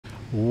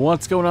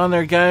What's going on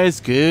there, guys?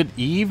 Good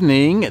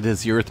evening. It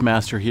is the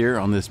Earthmaster here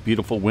on this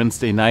beautiful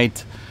Wednesday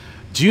night.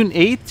 June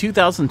 8th,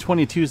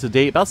 2022 is the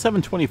date, about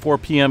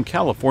 7:24 p.m.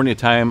 California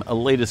time. A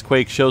latest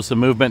quake shows some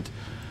movement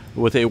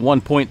with a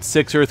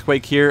 1.6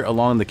 earthquake here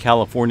along the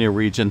California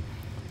region.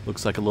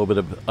 Looks like a little bit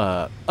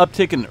of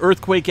uptick in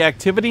earthquake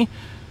activity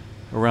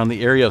around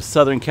the area of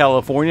Southern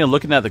California.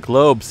 Looking at the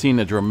globe, seeing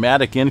a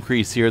dramatic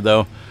increase here,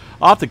 though.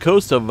 Off the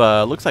coast of,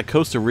 looks like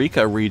Costa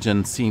Rica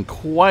region, seeing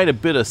quite a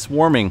bit of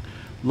swarming.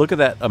 Look at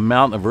that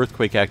amount of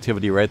earthquake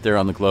activity right there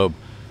on the globe.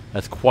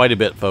 That's quite a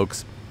bit,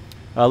 folks.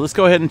 Let's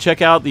go ahead and check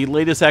out the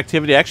latest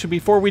activity. Actually,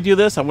 before we do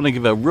this, I want to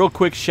give a real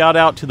quick shout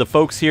out to the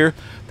folks here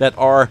that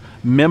are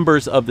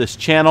members of this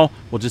channel.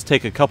 We'll just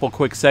take a couple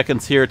quick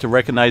seconds here to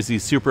recognize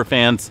these super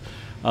fans.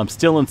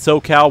 Still in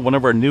SoCal, one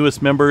of our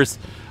newest members.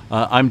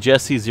 I'm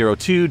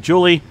Jesse02,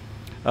 Julie,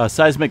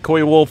 Seismic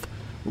Coy Wolf.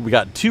 We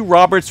got two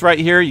Roberts right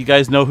here. You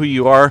guys know who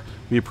you are.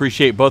 We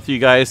appreciate both of you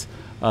guys.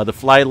 The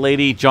Fly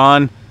Lady,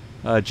 John,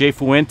 Jay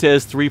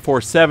Fuentes,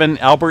 347,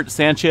 Albert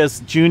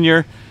Sanchez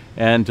Jr.,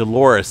 and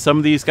Dolores. Some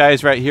of these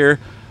guys right here,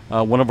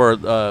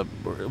 actually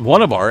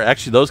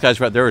those guys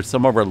right there are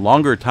some of our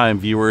longer time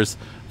viewers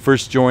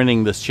first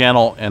joining this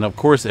channel. And of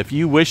course, if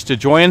you wish to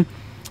join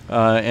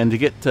and to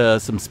get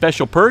some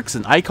special perks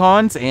and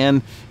icons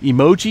and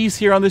emojis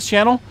here on this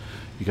channel,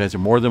 you guys are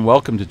more than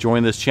welcome to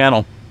join this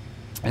channel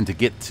and to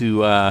get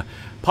to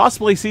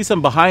possibly see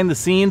some behind the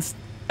scenes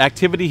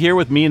activity here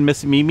with me and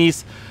Miss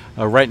Mimi's.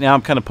 Right now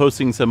I'm kind of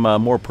posting some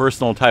more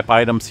personal type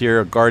items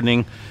here,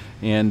 gardening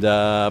and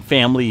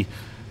family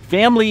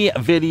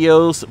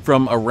videos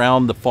from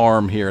around the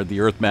farm here, the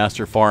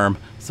Earthmaster farm,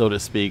 so to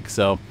speak.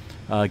 So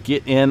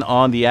get in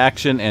on the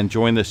action and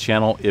join this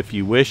channel if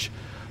you wish.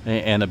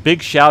 And a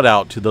big shout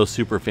out to those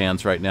super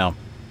fans right now.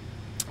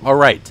 All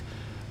right,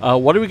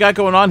 what do we got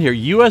going on here?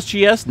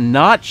 USGS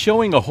not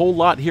showing a whole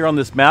lot here on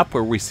this map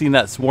where we've seen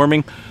that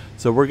swarming.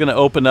 So we're going to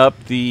open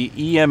up the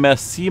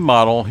EMSC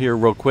model here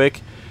real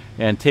quick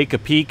and take a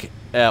peek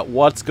at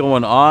what's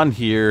going on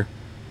here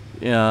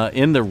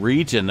in the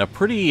region. A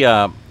pretty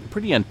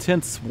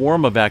intense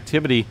swarm of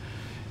activity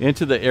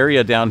into the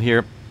area down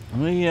here.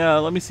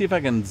 Let me see if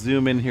I can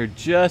zoom in here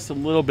just a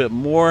little bit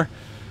more.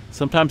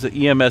 Sometimes the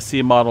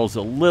EMSC model is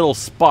a little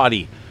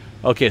spotty.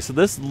 Okay, so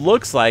this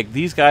looks like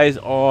these guys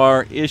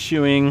are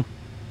issuing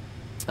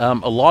a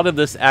lot of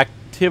this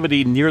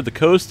activity near the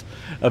coast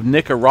of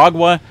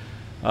Nicaragua.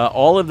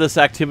 All of this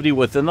activity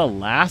within the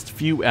last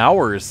few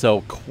hours,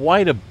 so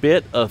quite a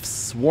bit of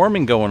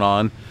swarming going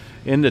on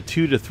in the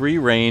 2 to 3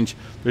 range.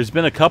 There's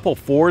been a couple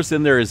 4s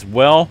in there as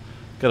well.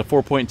 Got a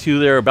 4.2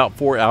 there about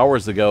 4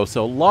 hours ago.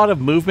 So a lot of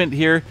movement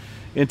here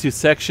into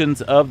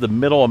sections of the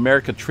Middle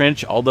America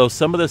Trench, although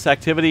some of this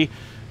activity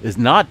is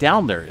not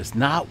down there. It's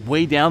not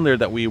way down there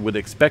that we would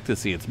expect to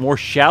see. It's more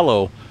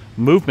shallow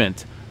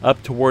movement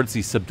up towards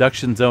the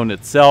subduction zone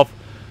itself.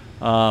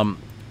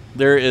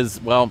 There is,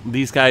 well,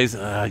 these guys,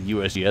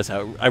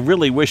 USGS, I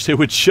really wish they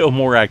would show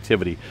more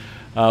activity.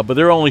 But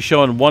they're only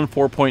showing one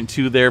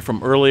 4.2 there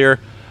from earlier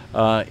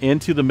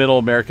into the Middle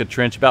America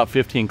Trench, about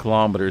 15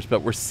 kilometers.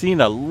 But we're seeing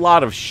a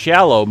lot of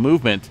shallow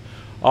movement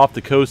off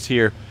the coast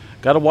here.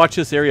 Got to watch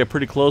this area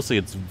pretty closely.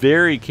 It's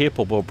very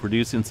capable of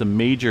producing some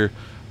major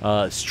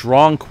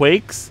strong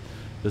quakes.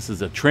 This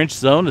is a trench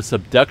zone, a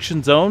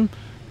subduction zone.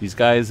 These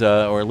guys,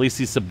 or at least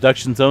these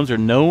subduction zones, are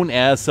known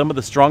as some of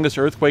the strongest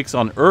earthquakes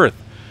on Earth.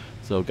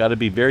 So got to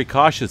be very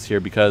cautious here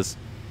because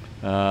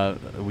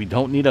we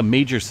don't need a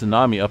major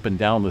tsunami up and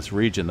down this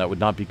region. That would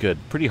not be good.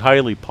 Pretty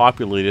highly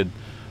populated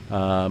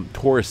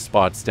tourist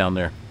spots down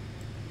there.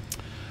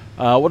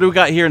 What do we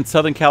got here in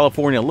Southern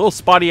California? A little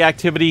spotty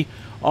activity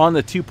on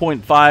the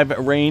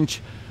 2.5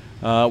 range.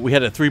 We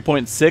had a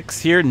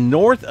 3.6 here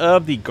north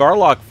of the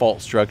Garlock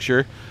fault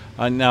structure.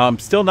 Now, I'm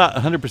still not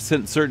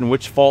 100% certain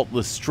which fault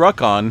was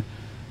struck on.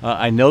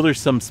 I know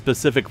there's some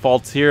specific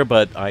faults here,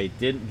 but I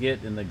didn't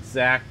get an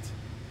exact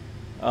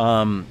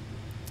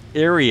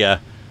area,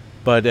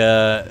 but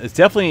it's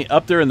definitely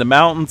up there in the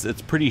mountains.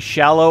 It's pretty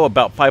shallow,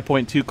 about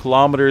 5.2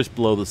 kilometers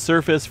below the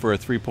surface for a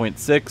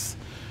 3.6.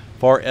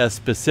 Far as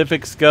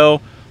specifics go,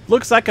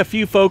 looks like a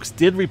few folks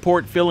did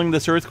report feeling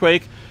this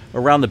earthquake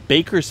around the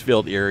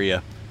Bakersfield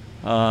area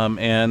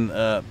and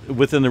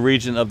within the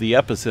region of the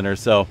epicenter.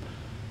 So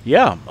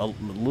yeah, a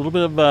little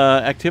bit of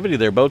activity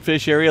there.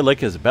 Boatfish area,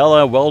 Lake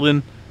Isabella,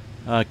 Weldon,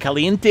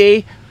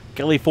 Caliente,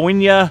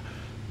 California.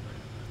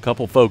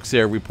 Couple folks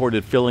there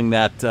reported feeling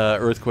that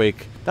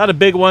earthquake. Not a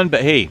big one,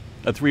 but hey,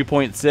 a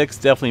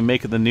 3.6 definitely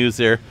making the news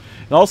there.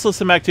 And also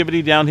some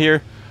activity down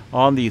here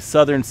on the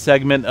southern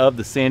segment of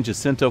the San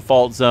Jacinto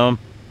fault zone.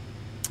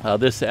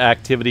 This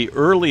activity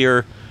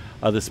earlier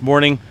this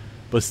morning,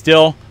 but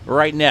still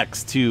right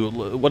next to,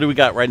 what do we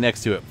got right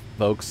next to it,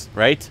 folks,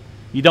 right?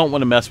 You don't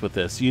want to mess with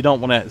this. You don't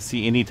want to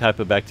see any type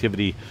of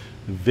activity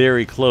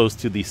very close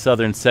to the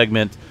southern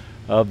segment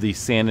of the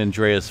San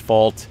Andreas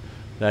fault.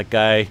 That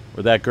guy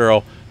or that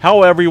girl,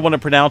 however you want to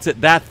pronounce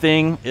it, that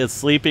thing is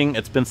sleeping.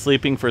 It's been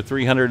sleeping for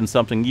 300 and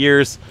something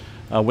years.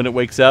 When it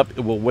wakes up,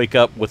 it will wake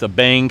up with a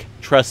bang.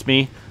 Trust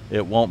me,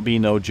 it won't be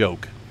no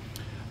joke.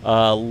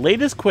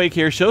 Latest quake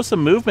here shows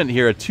some movement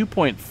here at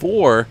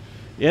 2.4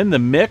 in the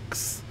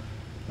mix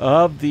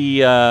of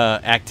the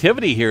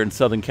activity here in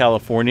Southern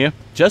California.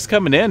 Just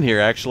coming in here,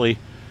 actually.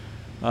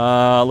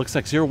 Looks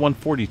like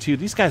 0142.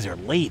 These guys are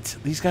late.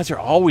 These guys are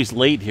always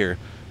late here.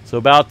 So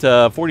about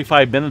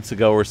 45 minutes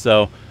ago or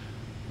so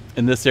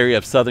in this area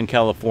of Southern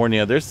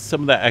California, there's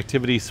some of that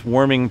activity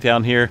swarming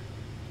down here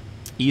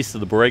east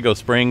of the Borrego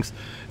Springs.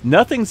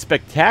 Nothing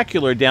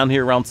spectacular down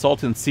here around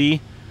Salton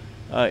Sea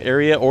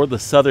area or the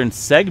southern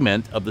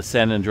segment of the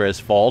San Andreas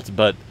Fault,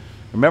 but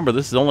remember,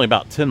 this is only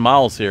about 10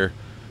 miles here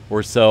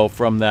or so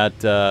from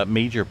that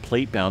major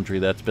plate boundary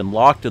that's been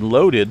locked and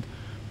loaded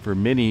for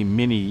many,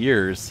 many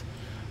years.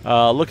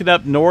 Looking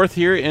up north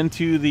here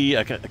into the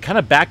I kind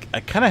of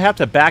have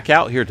to back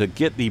out here to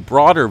get the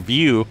broader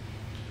view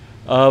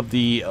of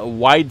the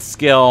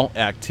wide-scale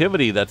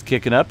activity that's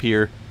kicking up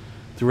here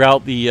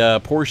throughout the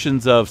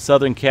portions of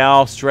Southern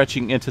Cal,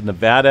 stretching into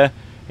Nevada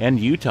and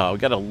Utah.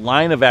 We've got a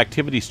line of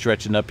activity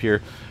stretching up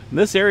here. And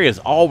this area is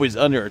always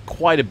under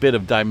quite a bit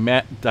of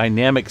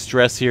dynamic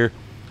stress here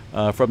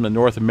from the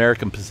North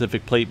American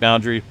Pacific Plate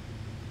boundary.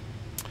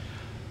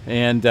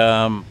 And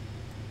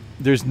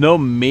there's no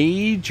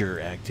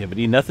major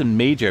activity, nothing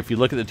major. If you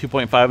look at the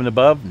 2.5 and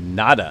above,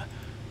 nada.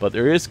 But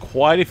there is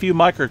quite a few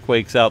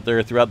microquakes out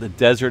there throughout the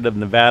desert of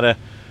Nevada,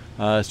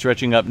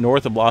 stretching up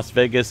north of Las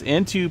Vegas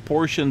into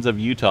portions of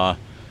Utah.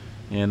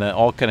 And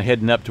all kind of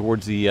heading up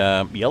towards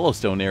the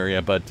Yellowstone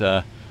area, but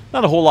not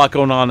a whole lot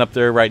going on up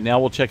there right now.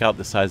 We'll check out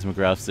the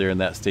seismographs there in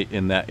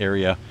that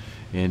area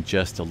in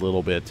just a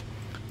little bit.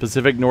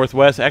 Pacific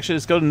Northwest. Actually,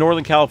 let's go to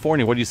Northern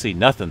California. What do you see?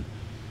 Nothing.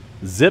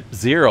 Zip,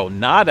 zero,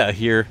 nada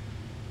here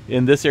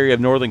in this area of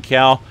Northern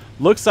Cal.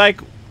 Looks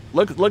like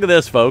look at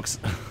this, folks.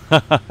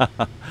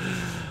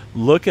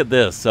 Look at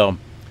this. So,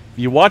 if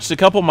you watched a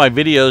couple of my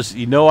videos,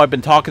 you know I've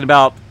been talking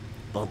about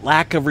the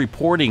lack of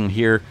reporting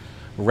here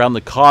around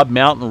the Cobb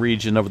Mountain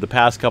region over the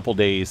past couple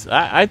days.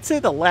 I'd say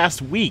the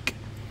last week,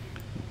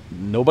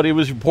 nobody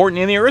was reporting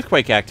any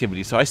earthquake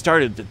activity. So I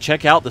started to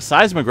check out the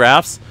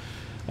seismographs,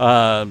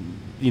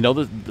 you know,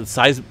 the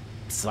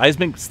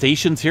seismic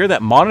stations here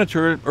that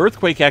monitor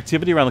earthquake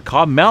activity around the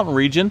Cobb Mountain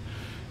region,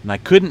 and I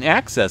couldn't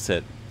access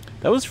it.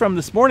 That was from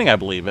this morning, I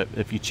believe.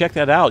 If you check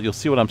that out, you'll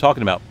see what I'm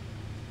talking about.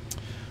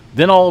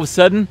 Then all of a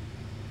sudden,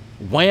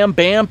 wham,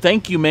 bam,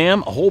 thank you,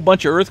 ma'am, a whole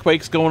bunch of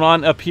earthquakes going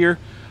on up here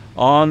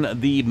on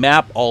the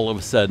map all of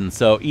a sudden.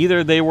 So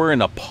either they were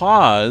in a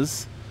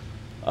pause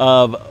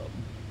of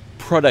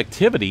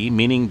productivity,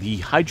 meaning the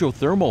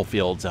hydrothermal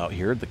fields out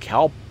here, the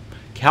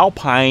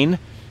calpine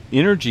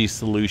energy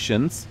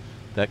solutions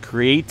that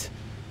create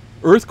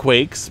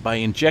earthquakes by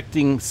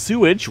injecting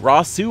sewage,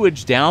 raw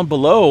sewage down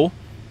below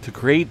to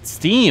create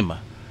steam,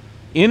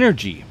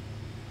 energy.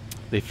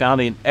 They found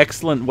an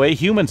excellent way.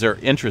 Humans are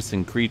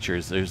interesting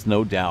creatures, there's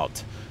no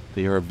doubt.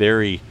 They are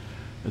very...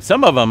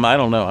 Some of them, I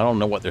don't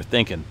know what they're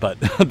thinking, but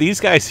these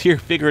guys here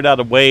figured out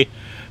a way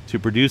to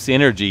produce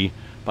energy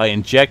by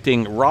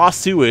injecting raw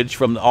sewage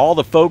from all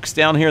the folks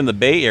down here in the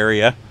Bay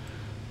Area,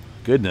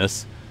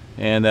 goodness,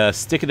 and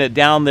sticking it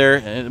down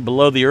there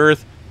below the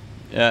earth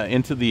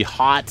into the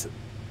hot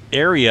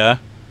area,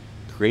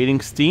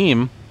 creating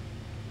steam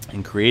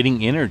and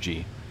creating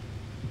energy,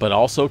 but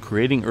also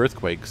creating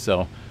earthquakes.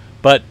 So,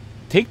 but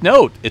take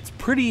note, it's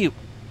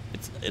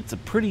a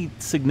pretty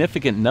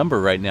significant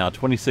number right now,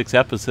 26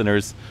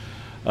 epicenters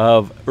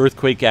of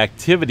earthquake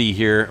activity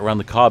here around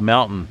the Cobb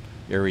Mountain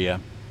area.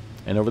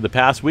 And over the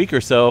past week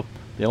or so,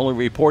 they only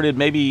reported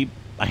maybe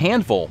a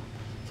handful.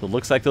 So it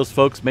looks like those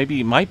folks might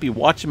be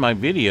watching my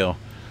video.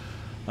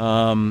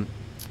 Who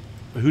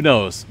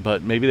knows?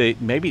 But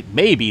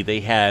maybe they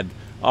had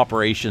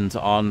operations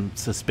on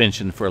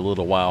suspension for a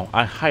little while.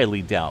 I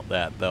highly doubt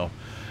that, though.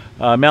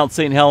 Mount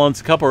St.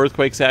 Helens, a couple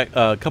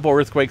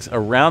earthquakes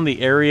around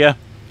the area,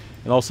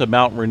 and also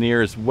Mount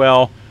Rainier as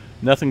well.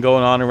 Nothing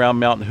going on around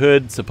Mount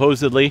Hood,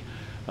 supposedly.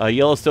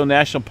 Yellowstone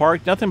National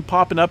Park, nothing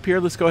popping up here.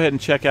 Let's go ahead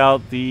and check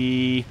out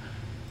the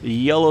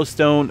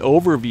Yellowstone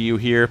overview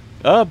here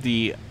of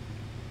the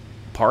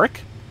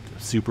park,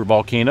 super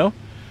volcano.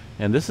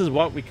 And this is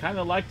what we kind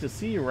of like to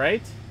see,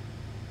 right?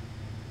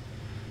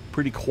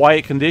 Pretty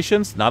quiet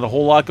conditions, not a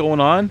whole lot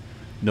going on.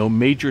 No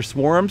major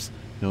swarms,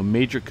 no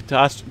major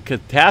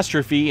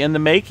catastrophe in the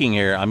making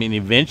here. I mean,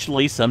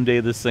 eventually, someday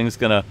this thing's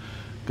gonna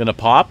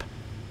pop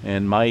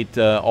and might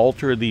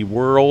alter the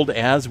world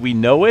as we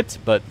know it.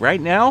 But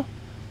right now,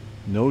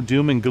 no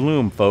doom and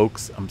gloom,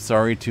 folks. I'm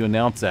sorry to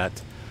announce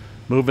that.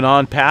 Moving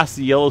on past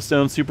the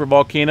Yellowstone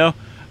supervolcano.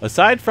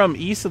 Aside from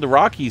east of the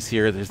Rockies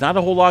here, there's not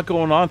a whole lot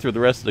going on through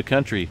the rest of the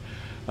country.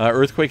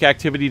 Earthquake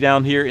activity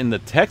down here in the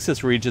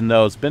Texas region,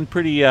 though, has been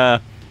pretty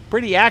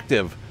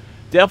active.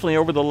 Definitely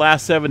over the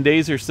last 7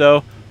 days or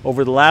so.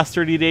 Over the last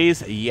 30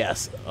 days,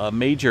 yes, a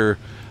major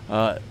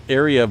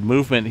area of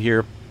movement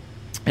here.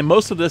 And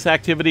most of this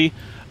activity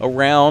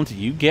around,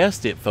 you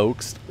guessed it,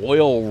 folks,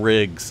 oil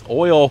rigs.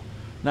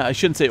 No, I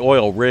shouldn't say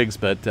oil rigs,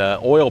 but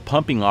oil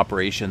pumping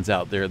operations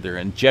out there. Their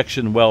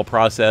injection well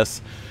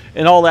process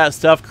and all that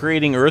stuff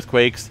creating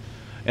earthquakes.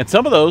 And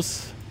some of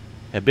those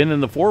have been in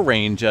the 4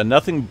 range.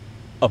 Nothing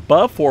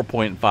above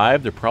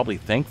 4.5. They're probably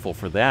thankful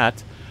for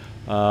that.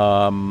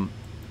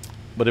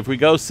 But if we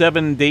go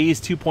 7 days,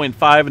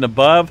 2.5 and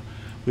above,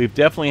 we've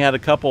definitely had a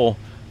couple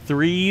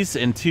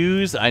 3s and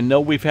 2s. I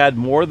know we've had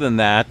more than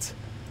that.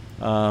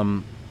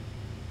 Let's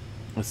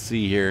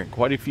see here.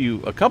 Quite a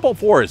few. A couple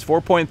 4s.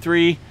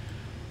 4.3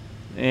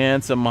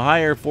 and some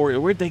higher 4.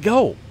 Where'd they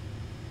go?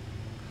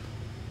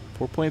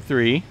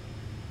 4.3.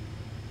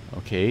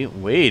 Okay,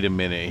 wait a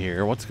minute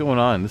here. What's going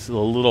on? This is a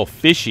little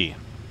fishy.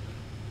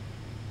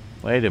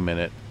 Wait a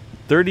minute.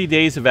 30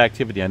 days of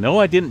activity. I know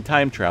I didn't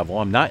time travel.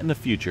 I'm not in the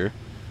future.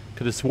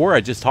 Could have swore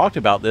I just talked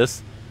about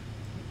this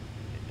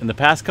in the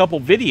past couple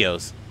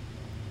videos.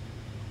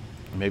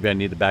 Maybe I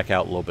need to back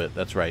out a little bit.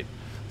 That's right.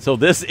 So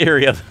this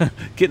area,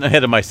 getting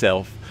ahead of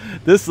myself,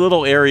 this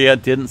little area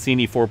didn't see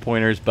any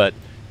 4-pointers, but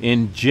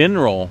in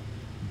general,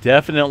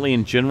 definitely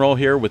in general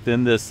here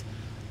within this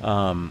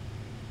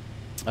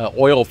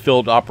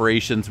oil-filled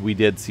operations, we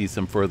did see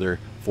some further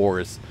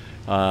 4s.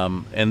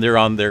 And they're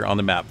on there on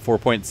the map.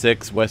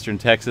 4.6, Western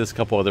Texas, a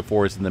couple other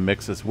 4s in the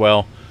mix as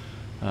well.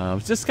 I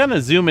was just kind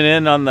of zooming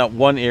in on that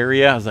one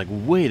area. I was like,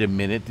 wait a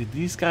minute, did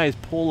these guys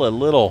pull a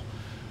little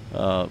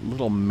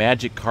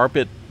magic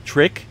carpet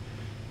trick?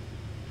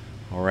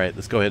 All right,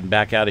 let's go ahead and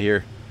back out of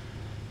here.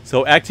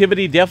 So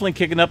activity definitely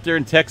kicking up there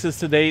in Texas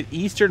today.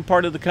 Eastern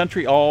part of the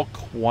country, all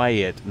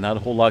quiet. Not a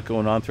whole lot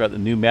going on throughout the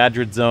new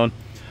Madrid Zone.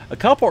 A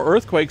couple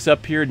earthquakes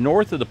up here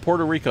north of the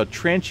Puerto Rico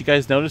Trench. You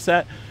guys notice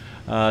that?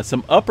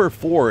 Some upper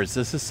 4s.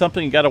 This is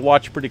something you got to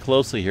watch pretty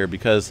closely here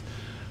because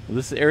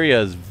this area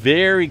is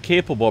very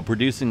capable of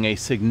producing a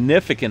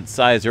significant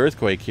size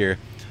earthquake here.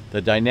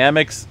 The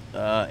dynamics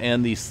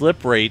and the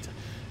slip rate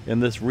in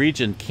this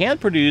region can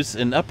produce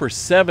an upper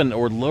 7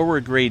 or lower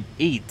grade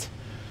 8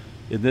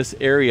 in this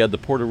area of the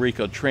Puerto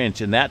Rico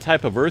Trench. And that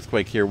type of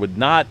earthquake here would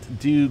not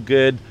do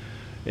good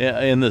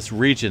in this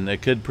region.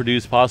 It could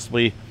produce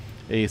possibly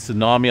a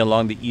tsunami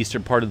along the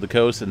eastern part of the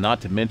coast, and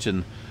not to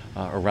mention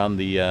around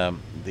the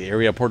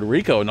area of Puerto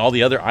Rico and all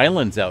the other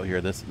islands out here.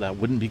 That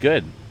wouldn't be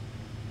good.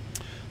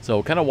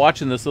 So kind of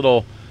watching this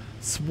little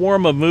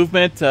swarm of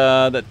movement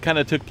that kind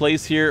of took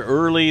place here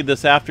early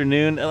this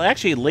afternoon,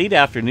 actually late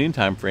afternoon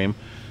time frame.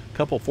 A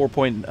couple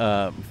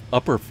upper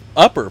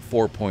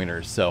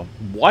 4-pointers. So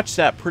watch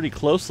that pretty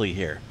closely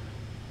here.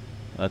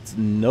 That's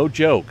no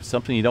joke.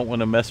 Something you don't want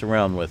to mess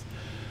around with.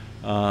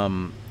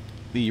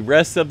 The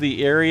rest of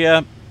the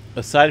area,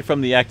 aside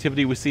from the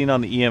activity we've seen on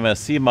the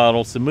EMSC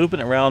model, some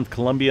movement around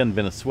Colombia and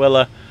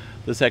Venezuela.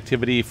 This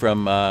activity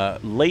from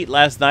late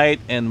last night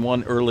and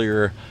one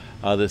earlier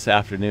this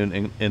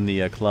afternoon in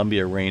the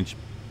Colombia range.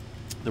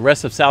 The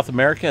rest of South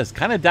America has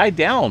kind of died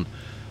down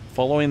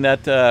following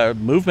that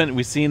movement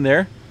we've seen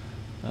there.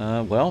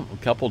 Well, a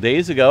couple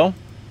days ago,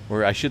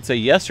 or I should say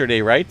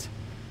yesterday, right?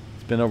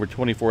 It's been over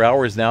 24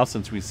 hours now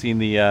since we've seen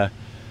the,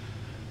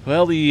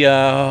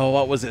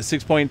 what was it,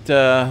 6 point,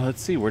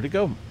 let's see, where'd it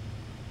go?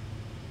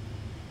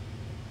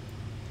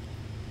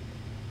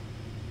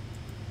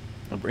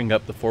 I'll bring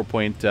up the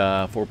 4.5,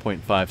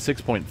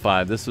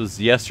 6.5. This was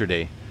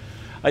yesterday.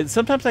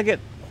 Sometimes I get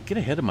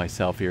ahead of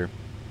myself here.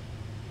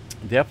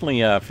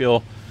 Definitely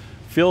feel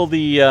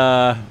the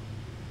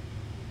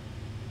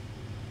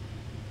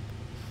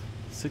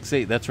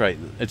 6.8. That's right.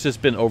 It's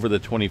just been over the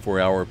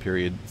 24-hour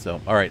period. So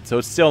all right. So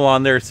it's still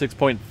on there,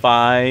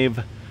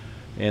 6.5.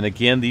 And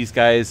again, these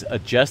guys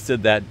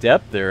adjusted that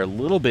depth there a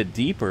little bit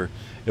deeper.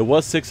 It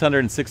was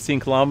 616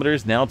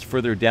 kilometers. Now it's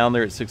further down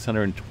there at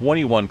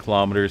 621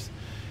 kilometers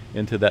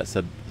into that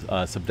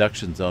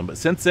subduction zone. But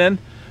since then,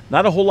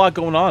 not a whole lot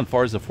going on as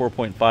far as the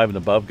 4.5 and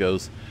above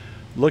goes.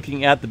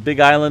 Looking at the big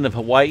island of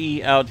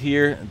Hawaii out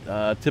here,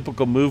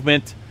 typical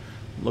movement.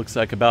 Looks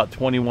like about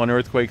 21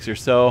 earthquakes or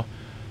so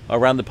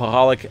around the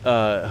Pahalik,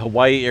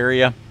 Hawaii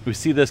area. We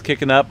see this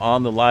kicking up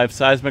on the live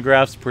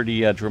seismographs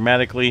pretty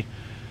dramatically.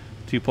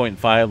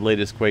 2.5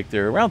 latest quake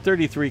there, around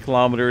 33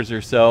 kilometers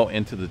or so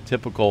into the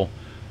typical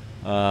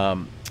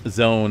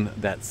zone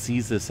that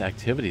sees this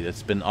activity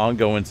that's been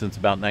ongoing since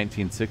about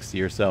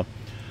 1960 or so.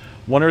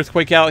 One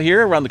earthquake out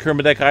here around the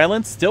Kermadec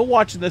Islands. Still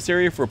watching this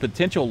area for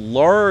potential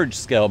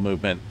large-scale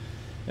movement.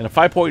 And a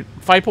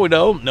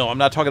 5.0, no, I'm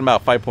not talking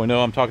about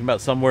 5.0. I'm talking about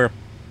somewhere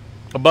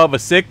above a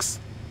 6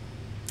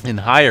 and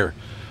higher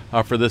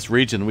for this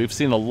region. We've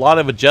seen a lot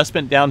of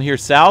adjustment down here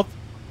south,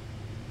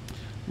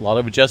 a lot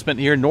of adjustment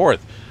here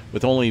north,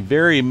 with only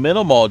very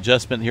minimal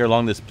adjustment here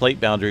along this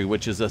plate boundary,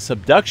 which is a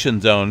subduction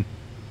zone.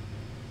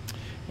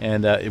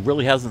 And it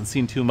really hasn't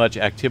seen too much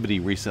activity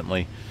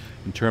recently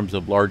in terms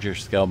of larger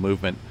scale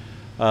movement.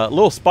 A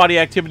little spotty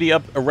activity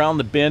up around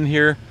the bend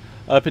here,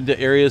 up into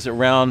areas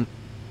around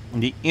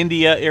the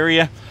India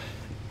area.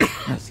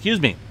 Excuse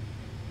me.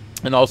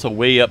 And also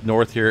way up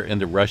north here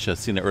into Russia.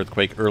 Seen an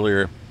earthquake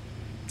earlier,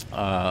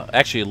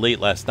 actually late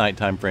last night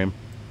time frame.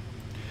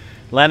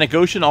 Atlantic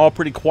Ocean, all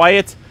pretty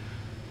quiet.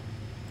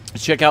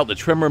 Check out the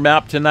tremor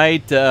map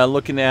tonight,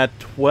 looking at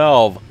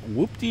 12,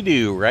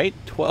 whoop-de-doo, right?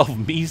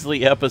 12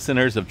 measly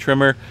epicenters of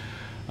tremor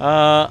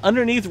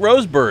underneath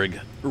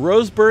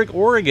Roseburg,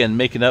 Oregon,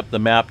 making up the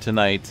map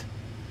tonight.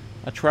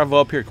 I travel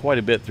up here quite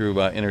a bit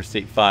through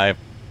Interstate 5.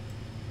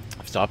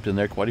 I've stopped in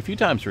there quite a few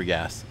times for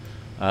gas.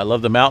 I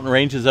love the mountain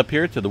ranges up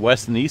here to the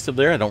west and east of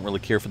there. I don't really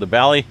care for the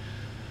valley.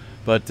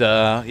 But,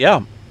 yeah,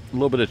 a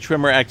little bit of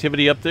trimmer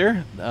activity up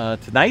there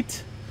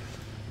tonight.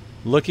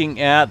 Looking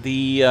at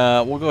the,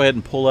 we'll go ahead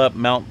and pull up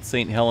Mount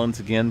St. Helens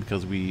again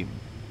because we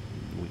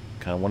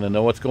kind of want to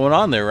know what's going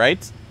on there,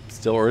 right?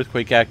 Still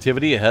earthquake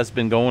activity. It has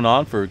been going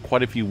on for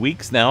quite a few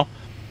weeks now.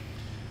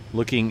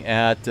 Looking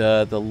at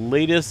the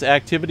latest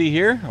activity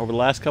here over the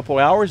last couple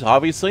hours,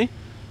 obviously.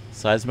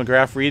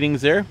 Seismograph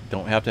readings there.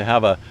 Don't have to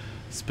have a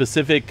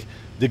specific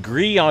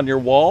degree on your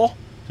wall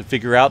to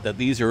figure out that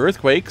these are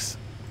earthquakes.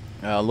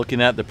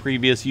 Looking at the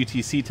previous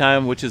UTC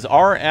time, which is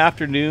our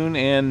afternoon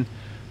and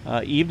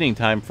evening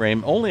time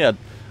frame, only a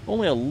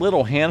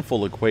little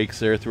handful of quakes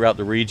there throughout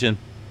the region.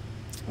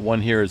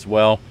 One here as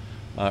well,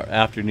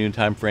 afternoon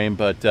time frame.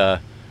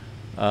 But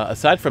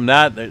aside from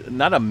that,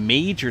 not a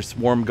major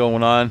swarm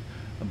going on.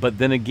 But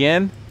then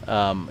again,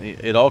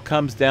 it all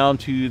comes down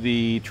to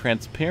the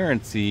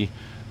transparency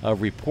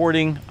of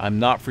reporting. I'm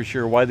not for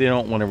sure why they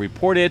don't want to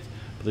report it,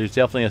 but there's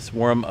definitely a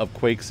swarm of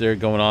quakes there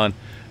going on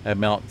at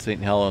Mount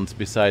St. Helens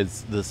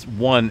besides this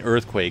one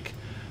earthquake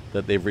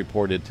that they've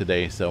reported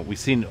today. So we've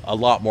seen a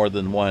lot more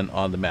than one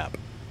on the map.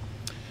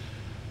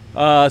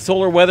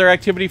 Solar weather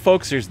activity,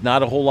 folks, there's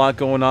not a whole lot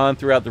going on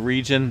throughout the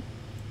region.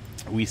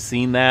 We've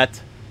seen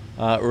that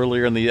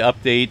earlier in the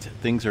update.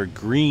 Things are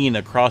green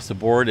across the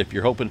board. If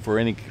you're hoping for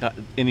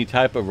any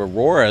type of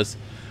auroras,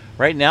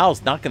 right now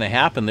it's not going to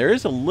happen. There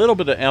is a little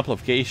bit of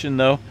amplification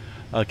though.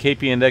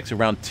 KP index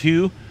around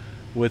 2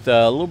 with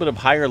a little bit of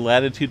higher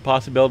latitude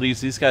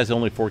possibilities. These guys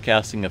only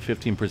forecasting a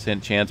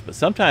 15% chance, but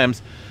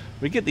sometimes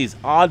we get these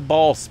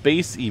oddball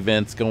space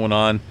events going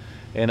on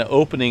and an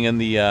opening in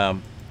the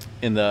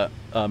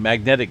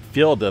magnetic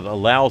field that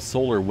allows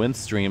solar wind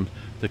stream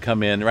to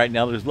come in. Right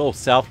now there's a little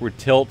southward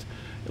tilt,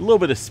 a little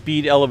bit of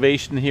speed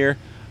elevation here,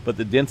 but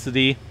the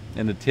density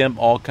and the temp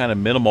all kind of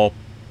minimal.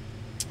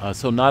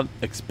 So not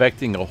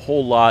expecting a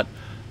whole lot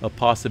of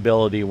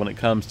possibility when it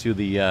comes to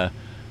the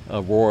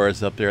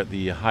auroras up there at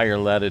the higher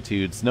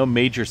latitudes. No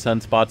major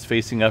sunspots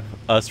facing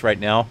us right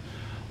now.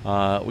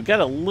 We got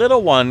a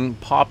little one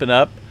popping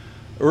up.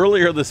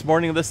 Earlier this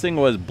morning, this thing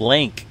was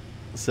blank.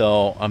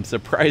 So I'm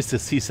surprised to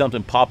see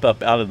something pop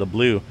up out of the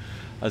blue.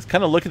 I was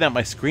kind of looking at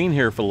my screen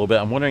here for a little bit.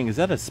 I'm wondering, is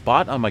that a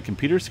spot on my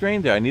computer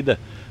screen? Do I need to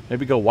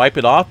maybe go wipe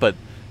it off? But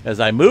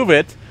as I move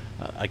it,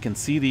 I can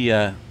see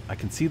the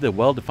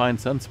well-defined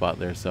sunspot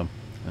there. So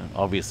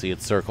obviously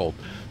it's circled.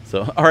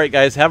 So all right,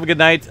 guys, have a good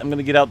night. I'm going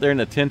to get out there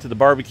and attend to the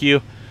barbecue.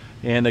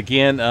 And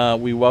again,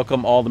 we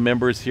welcome all the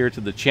members here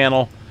to the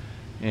channel.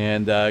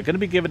 And going to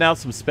be giving out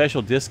some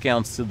special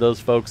discounts to those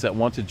folks that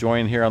want to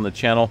join here on the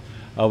channel.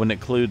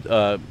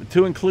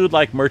 To include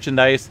like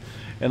merchandise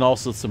and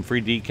also some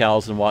free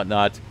decals and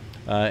whatnot.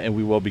 And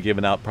we will be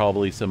giving out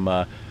probably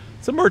some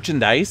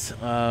merchandise,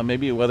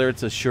 maybe whether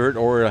it's a shirt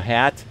or a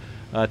hat,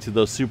 to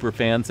those super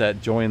fans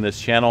that join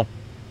this channel.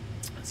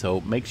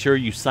 So make sure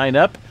you sign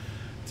up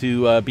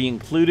to be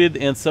included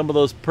in some of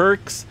those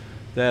perks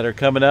that are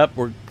coming up.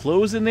 We're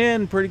closing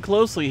in pretty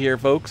closely here,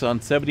 folks, on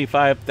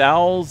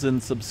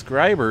 75,000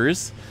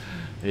 subscribers.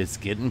 It's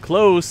getting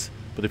close,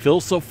 but it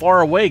feels so far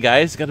away,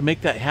 guys. Got to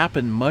make that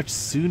happen much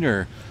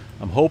sooner.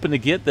 I'm hoping to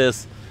get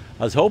this.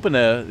 I was hoping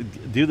to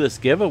do this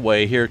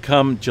giveaway here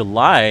come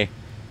July,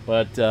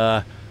 but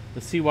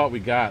let's see what we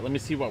got. Let me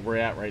see what we're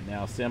at right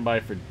now. Stand by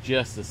for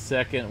just a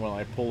second while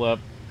I pull up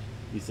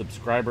the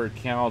subscriber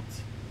count.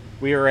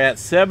 We are at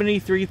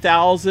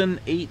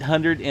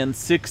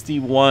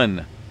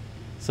 73,861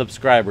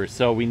 subscribers.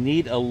 So we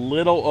need a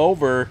little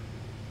over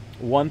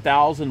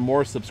 1,000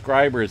 more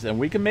subscribers, and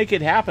we can make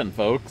it happen,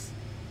 folks.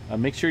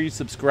 Make sure you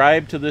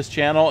subscribe to this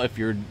channel. If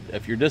you're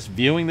just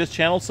viewing this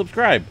channel,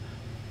 subscribe.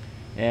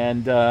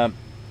 And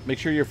make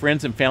sure your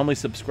friends and family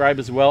subscribe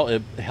as well.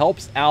 It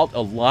helps out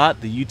a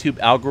lot, the YouTube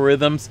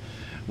algorithms,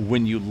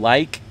 when you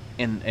like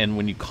and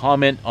when you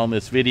comment on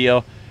this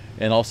video,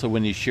 and also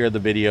when you share the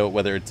video,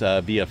 whether it's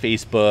via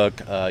Facebook,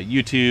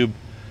 YouTube,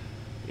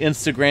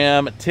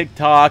 Instagram,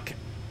 TikTok,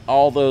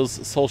 all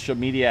those social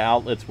media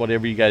outlets,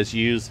 whatever you guys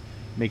use.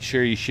 Make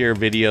sure you share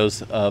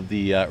videos of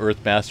the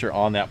Earthmaster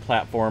on that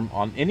platform,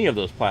 on any of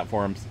those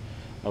platforms,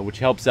 which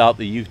helps out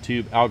the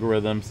YouTube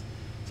algorithms.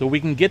 So we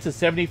can get to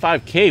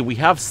 75K. We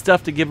have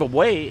stuff to give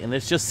away, and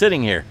it's just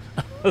sitting here.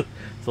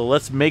 So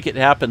let's make it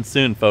happen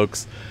soon,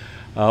 folks.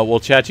 We'll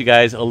chat you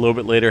guys a little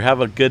bit later.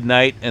 Have a good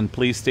night, and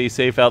please stay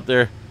safe out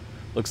there.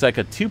 Looks like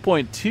a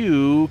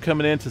 2.2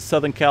 coming into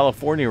Southern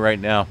California right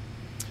now.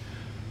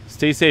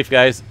 Stay safe,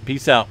 guys.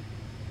 Peace out.